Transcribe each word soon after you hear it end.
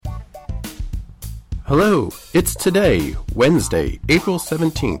Hello, it's today, Wednesday, April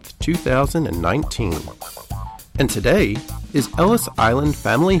 17th, 2019. And today is Ellis Island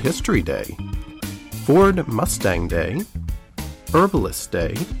Family History Day, Ford Mustang Day, Herbalist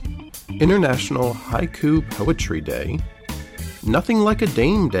Day, International Haiku Poetry Day, Nothing Like a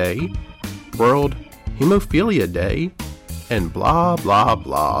Dame Day, World Hemophilia Day, and Blah Blah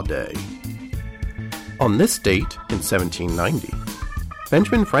Blah Day. On this date in 1790,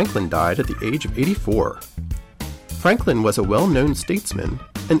 Benjamin Franklin died at the age of 84. Franklin was a well-known statesman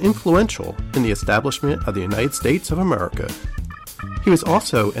and influential in the establishment of the United States of America. He was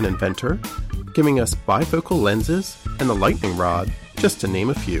also an inventor, giving us bifocal lenses and the lightning rod, just to name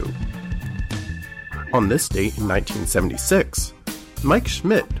a few. On this date in 1976, Mike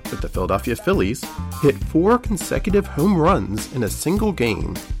Schmidt with the Philadelphia Phillies hit 4 consecutive home runs in a single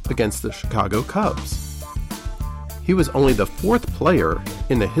game against the Chicago Cubs. He was only the 4th player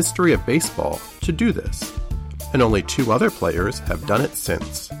in the history of baseball to do this, and only 2 other players have done it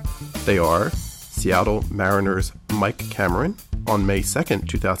since. They are Seattle Mariners' Mike Cameron on May 2,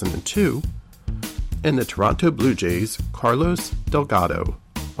 2002, and the Toronto Blue Jays' Carlos Delgado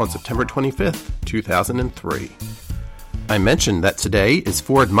on September 25, 2003. I mentioned that today is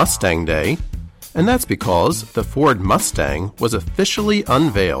Ford Mustang Day, and that's because the Ford Mustang was officially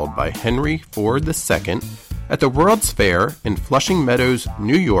unveiled by Henry Ford II at the World's Fair in Flushing Meadows,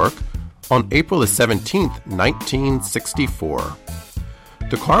 New York, on April 17, 1964.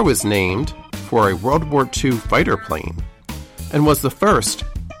 The car was named for a World War II fighter plane and was the first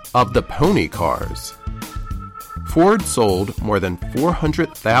of the pony cars. Ford sold more than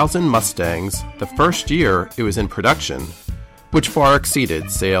 400,000 Mustangs the first year it was in production, which far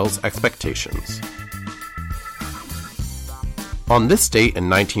exceeded sales expectations. On this date in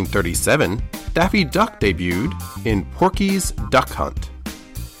 1937, Daffy Duck debuted in Porky's Duck Hunt.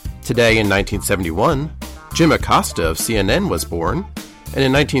 Today in 1971, Jim Acosta of CNN was born, and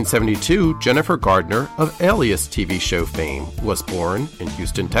in 1972, Jennifer Gardner of Alias TV show fame was born in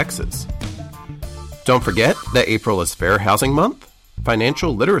Houston, Texas. Don't forget that April is Fair Housing Month,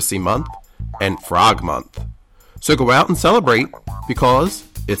 Financial Literacy Month, and Frog Month. So go out and celebrate, because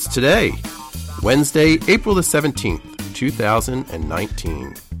it's today, Wednesday, April the 17th,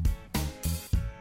 2019.